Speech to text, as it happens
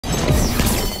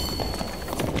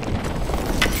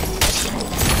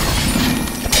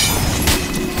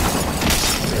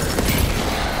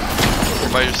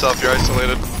yourself, you're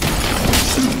isolated.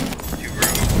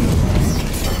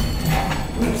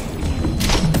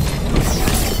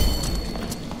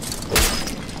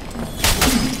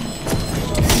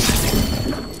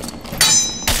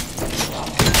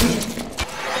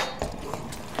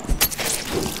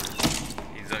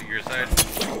 He's out your side.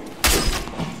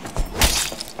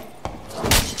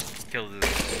 Killed this.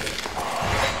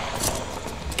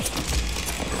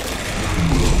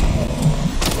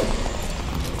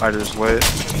 Fighter's lit.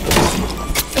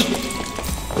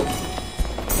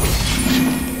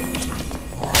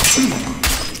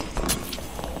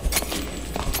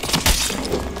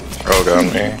 Rogue on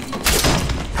me.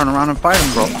 Turn around and fight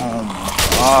him, bro. Oh my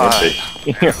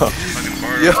god.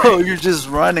 Yo, you're just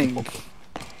running.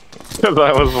 Because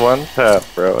I was one tap,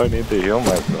 bro. I need to heal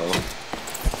myself.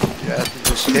 You had to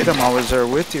just hit him. I was there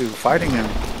with you, fighting him.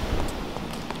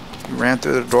 You ran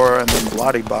through the door and then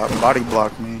body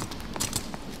blocked me.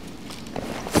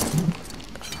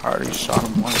 I already shot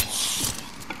him once.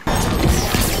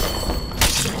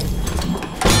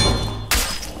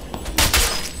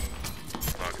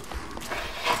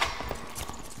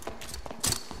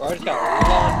 Bro, I just got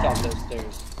launched off those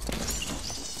stairs.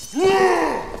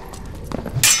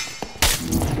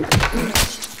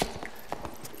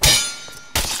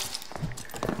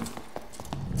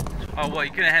 Oh, what?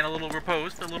 You could have had a little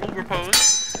repose. A little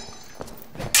repose.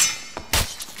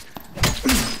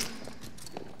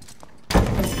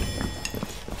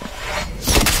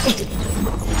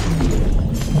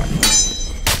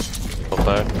 Health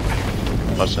bar.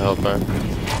 Watch the health bar.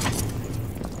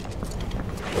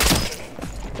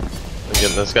 I'm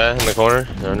getting this guy in the corner.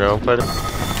 No, fight him.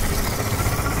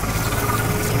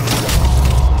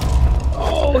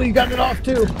 Oh, you got it off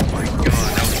too. Oh my god,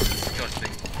 that was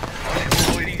disgusting.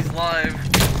 Oh, he's live.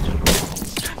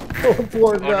 Oh,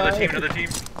 poor guy. Another team.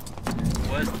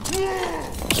 What?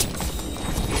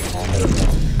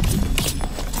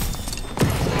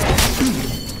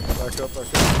 Back up.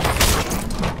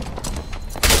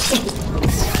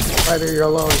 Fighter, you're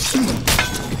alone.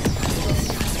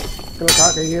 Gonna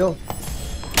cock a heal.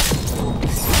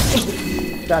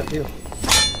 Got you.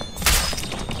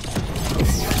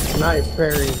 Nice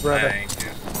parries, brother. Thank you.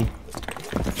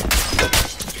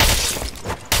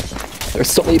 There's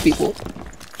so many people.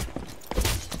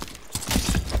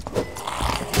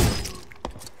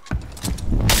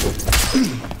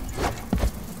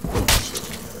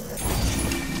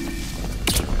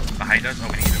 Behind us? Oh,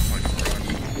 we need to fucking run.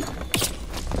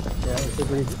 Yeah, it's a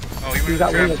breeze. Oh, he He's went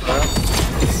got to the limits, bro.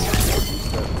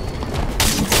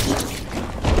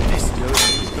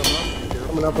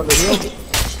 Coming up on the hill.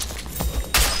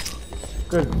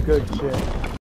 Good shit.